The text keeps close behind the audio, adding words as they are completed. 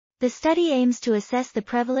The study aims to assess the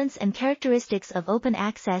prevalence and characteristics of open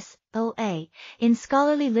access, OA, in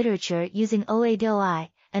scholarly literature using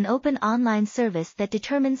OA.DOI, an open online service that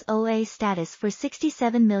determines OA status for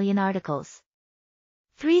 67 million articles.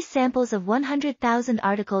 3 samples of 100,000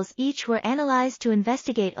 articles each were analyzed to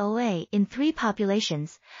investigate OA in 3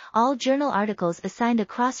 populations, all journal articles assigned a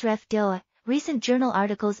crossref DOI, recent journal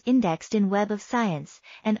articles indexed in Web of Science,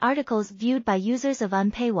 and articles viewed by users of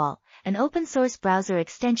Piwowar, an open-source browser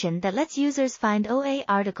extension that lets users find OA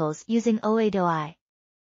articles using OA.DOI.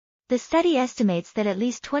 The study estimates that at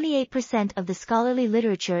least 28% of the scholarly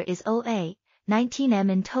literature is OA, 19M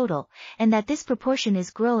in total, and that this proportion is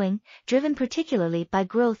growing, driven particularly by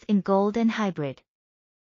growth in gold and hybrid.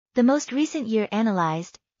 The most recent year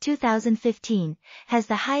analyzed, 2015, has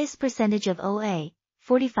the highest percentage of OA,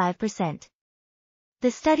 45%. The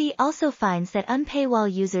study also finds that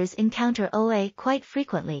Piwowar users encounter OA quite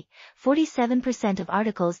frequently, 47% of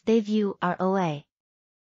articles they view are OA.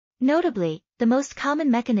 Notably, the most common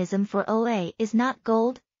mechanism for OA is not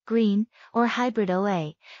gold, green, or hybrid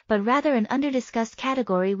OA, but rather an underdiscussed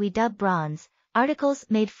category we dub bronze, articles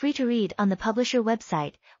made free to read on the publisher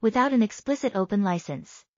website, without an explicit open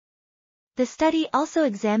license. The study also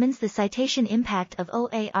examines the citation impact of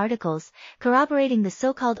OA articles, corroborating the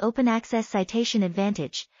so-called open access citation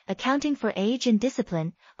advantage, accounting for age and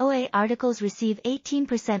discipline. OA articles receive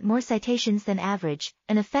 18% more citations than average,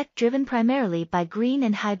 an effect driven primarily by green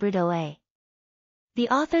and hybrid OA. The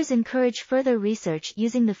authors encourage further research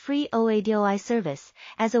using the free OA.DOI service,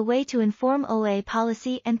 as a way to inform OA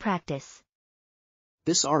policy and practice.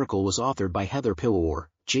 This article was authored by Heather Piwowar,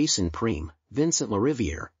 Jason Priem, Vincent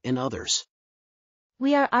Larivière, and others.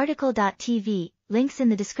 We are RTCLTV, links in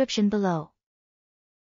the description below.